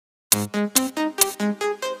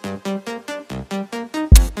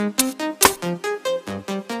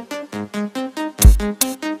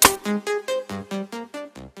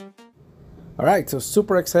Alright, so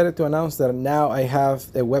super excited to announce that now I have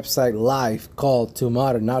a website live called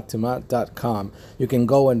tomato.com. You can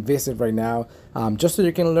go and visit right now, just so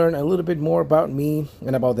you can learn a little bit more about me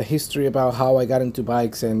and about the history, about how I got into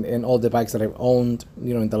bikes and all the bikes that I've owned,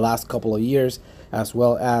 you know, in the last couple of years, as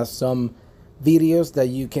well as some videos that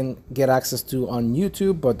you can get access to on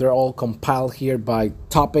YouTube, but they're all compiled here by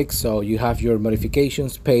topics. So you have your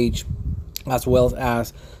modifications page, as well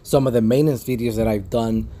as some of the maintenance videos that I've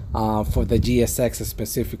done for the GSX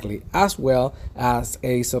specifically, as well as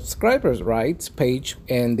a subscribers rights page.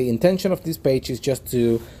 And the intention of this page is just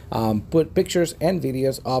to put pictures and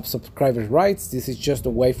videos of subscribers rights. This is just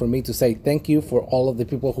a way for me to say thank you for all of the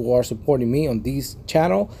people who are supporting me on this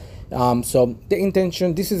channel. So the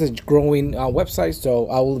intention, this is a growing website, so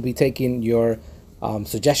I will be taking your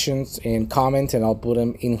suggestions and comments, and I'll put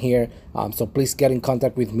them in here. So please get in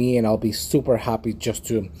contact with me, and I'll be super happy just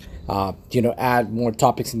to you know, add more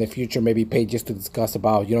topics in the future, maybe pages to discuss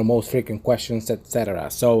about, you know, most frequent questions, etc.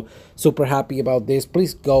 So super happy about this.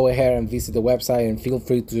 Please go ahead and visit the website, and feel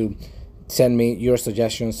free to send me your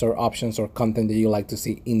suggestions or options or content that you like to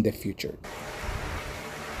see in the future.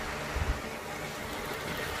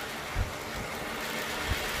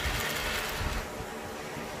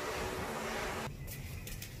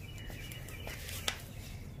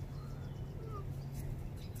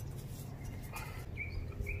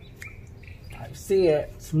 I see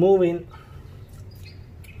it, it's moving.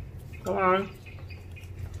 Come on.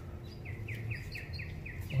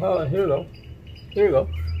 Oh, here we go. Here we go.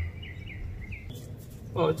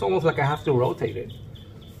 Oh, it's almost like I have to rotate it.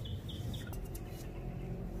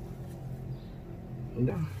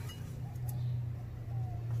 Yeah.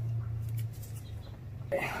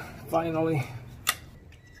 Finally.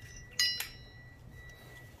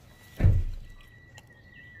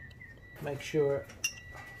 Make sure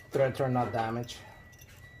threads are not damaged.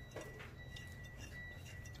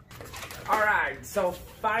 Alright, so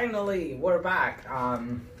finally we're back.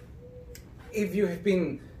 If you have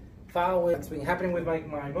been following what's been happening with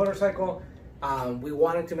my motorcycle, we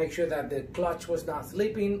wanted to make sure that the clutch was not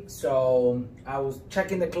slipping, so I was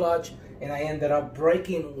checking the clutch and I ended up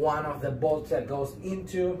breaking one of the bolts that goes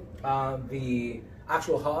into the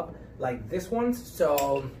actual hub, like this one.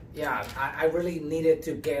 So yeah, I really needed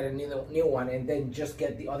to get a new one and then just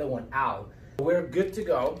get the other one out. We're good to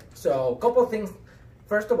go. So a couple of things.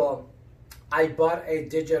 First of all, I bought a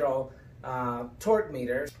digital torque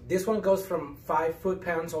meter. This one goes from 5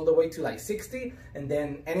 foot-pounds all the way to like 60, and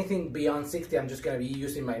then anything beyond 60 I'm just going to be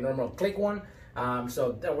using my normal click one.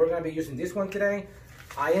 So we're going to be using this one today.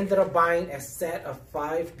 I ended up buying a set of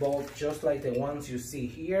 5 bolts just like the ones you see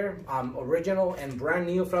here, original and brand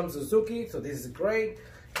new from Suzuki, so this is great.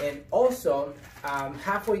 And also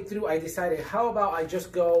halfway through I decided, how about I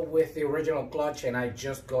just go with the original clutch and I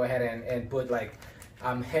just go ahead and put like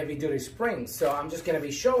heavy duty springs. So I'm just going to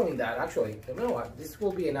be showing that. Actually, you know what, this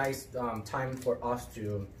will be a nice time for us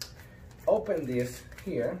to open this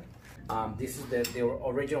here. This is the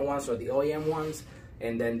original ones, or the OEM ones,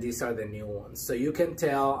 and then these are the new ones. So you can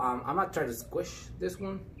tell, I'm gonna try to squish this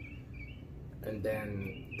one, and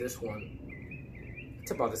then this one, it's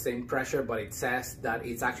about the same pressure, but it says that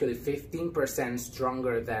it's actually 15%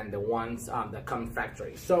 stronger than the ones that come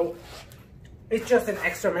factory. So it's just an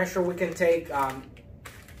extra measure we can take,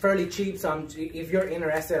 fairly cheap. So if you're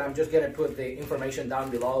interested, I'm just gonna put the information down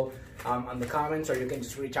below on the comments, or you can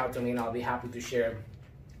just reach out to me and I'll be happy to share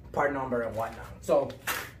part number and whatnot. So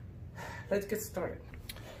let's get started.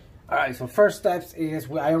 All right, so first steps is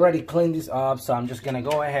I already cleaned this up, so I'm just gonna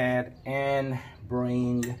go ahead and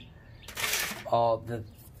bring all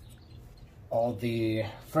the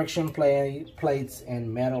friction plates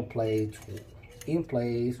and metal plates in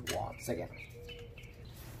place. 1 second.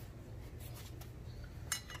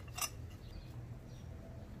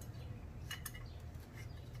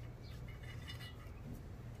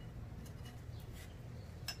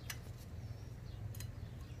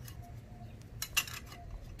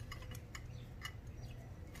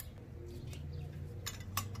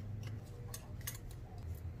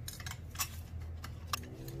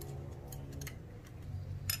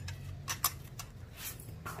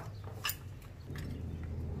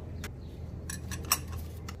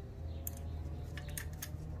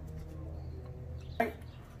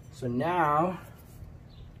 So now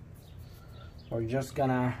we're just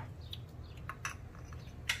gonna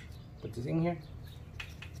put this in here.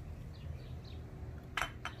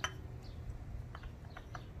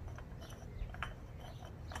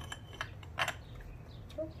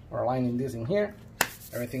 or aligning this in here.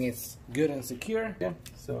 Everything is good and secure. Yeah.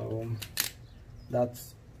 So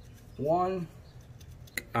that's one.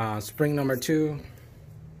 Spring number 2,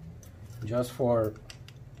 just for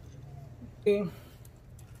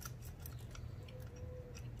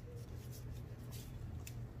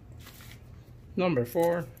number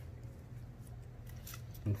 4,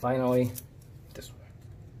 and finally this one.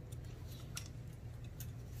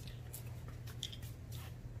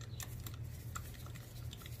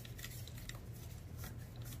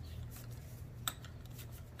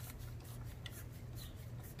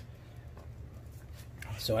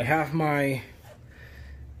 So I have my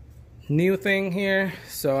new thing here,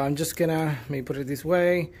 so I'm just gonna maybe put it this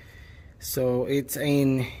way. So it's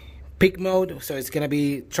in peak mode, so it's gonna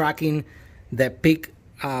be tracking the peak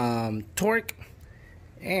torque.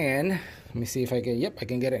 And let me see if I can, yep, I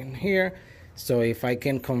can get it in here. So if I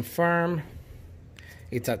can confirm,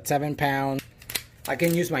 it's at 7 pounds. I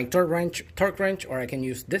can use my torque wrench, or I can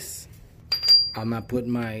use this. I'm gonna put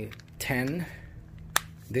my 10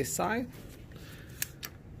 this side.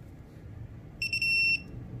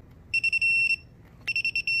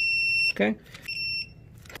 Okay.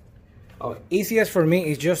 Oh, easiest for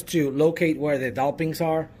me is just to locate where the dowel pins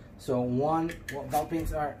are. So dowel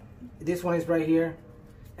pins are, this one is right here,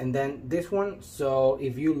 and then this one. So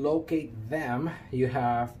if you locate them, you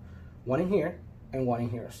have one in here and one in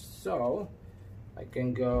here. So I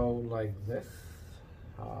can go like this.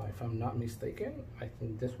 If I'm not mistaken, I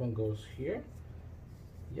think this one goes here.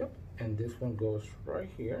 Yep, and this one goes right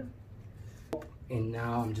here. And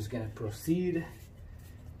now I'm just gonna proceed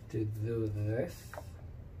to do this.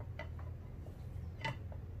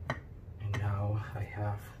 And now I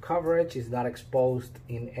have coverage. It's not exposed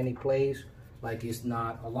in any place, like it's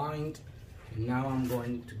not aligned. Now I'm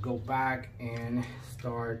going to go back and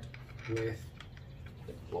start with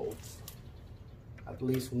the bolts. At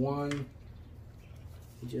least one,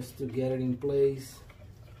 just to get it in place.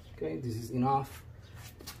 Okay, this is enough.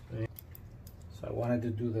 So I wanted to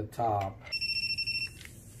do the top.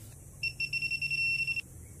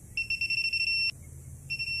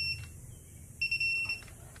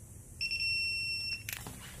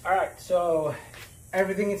 All right, so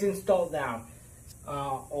everything is installed now,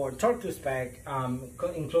 or torque to spec,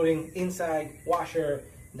 including inside washer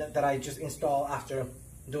that I just installed after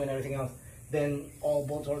doing everything else. Then all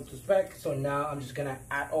bolts are to spec. So now I'm just gonna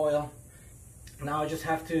add oil. Now I just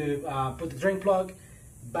have to put the drain plug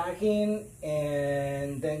back in,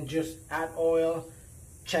 and then just add oil.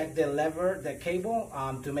 Check the lever, the cable,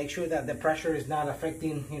 to make sure that the pressure is not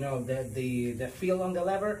affecting, you know, the feel on the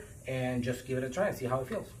lever, and just give it a try and see how it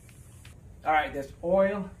feels. All right, there's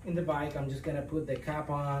oil in the bike. I'm just gonna put the cap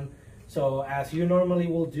on. So as you normally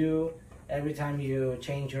will do, every time you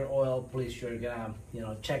change your oil, please, you're gonna, you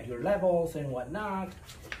know, check your levels and whatnot.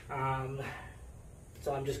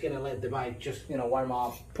 So I'm just gonna let the bike just, you know, warm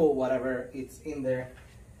up, pull whatever it's in there.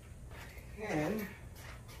 And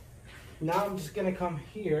now I'm just gonna come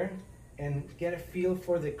here and get a feel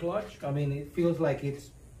for the clutch. I mean, it feels like it's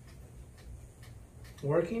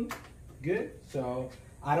working good. So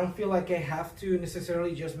I don't feel like I have to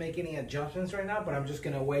necessarily just make any adjustments right now, but I'm just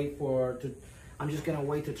gonna wait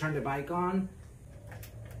to turn the bike on.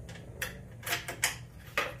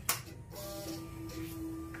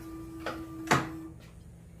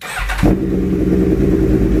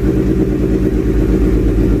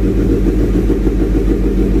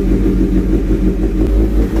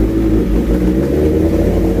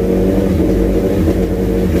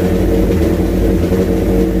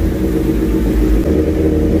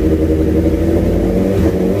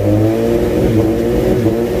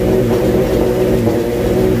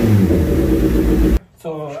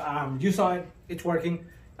 You saw it, it's working.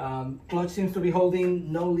 Clutch seems to be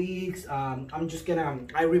holding, no leaks. I'm just gonna,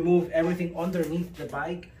 I remove everything underneath the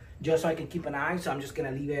bike just so I can keep an eye. So I'm just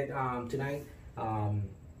gonna leave it tonight and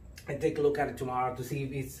take a look at it tomorrow to see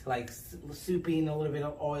if it's like souping a little bit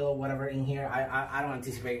of oil or whatever in here. I don't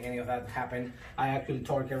anticipate any of that to happen. I actually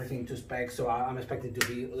torque everything to spec, so I'm expecting to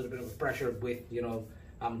be a little bit of pressure with, you know,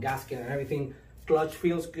 gasket and everything. Clutch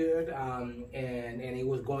feels good, and it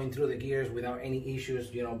was going through the gears without any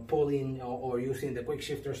issues, you know, pulling or using the quick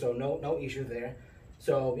shifter, so no issue there.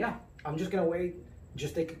 So yeah, I'm just gonna wait,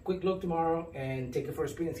 just take a quick look tomorrow and take it for a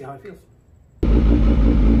spin and see how it feels.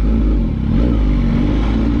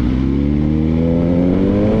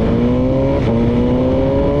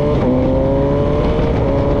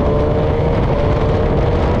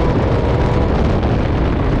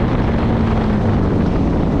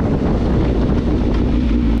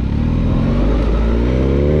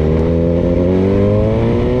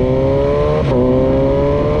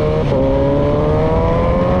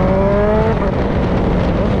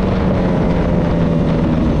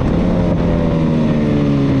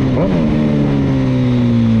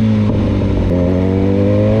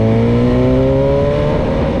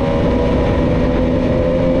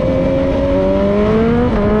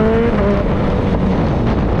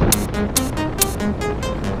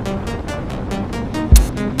 Bye.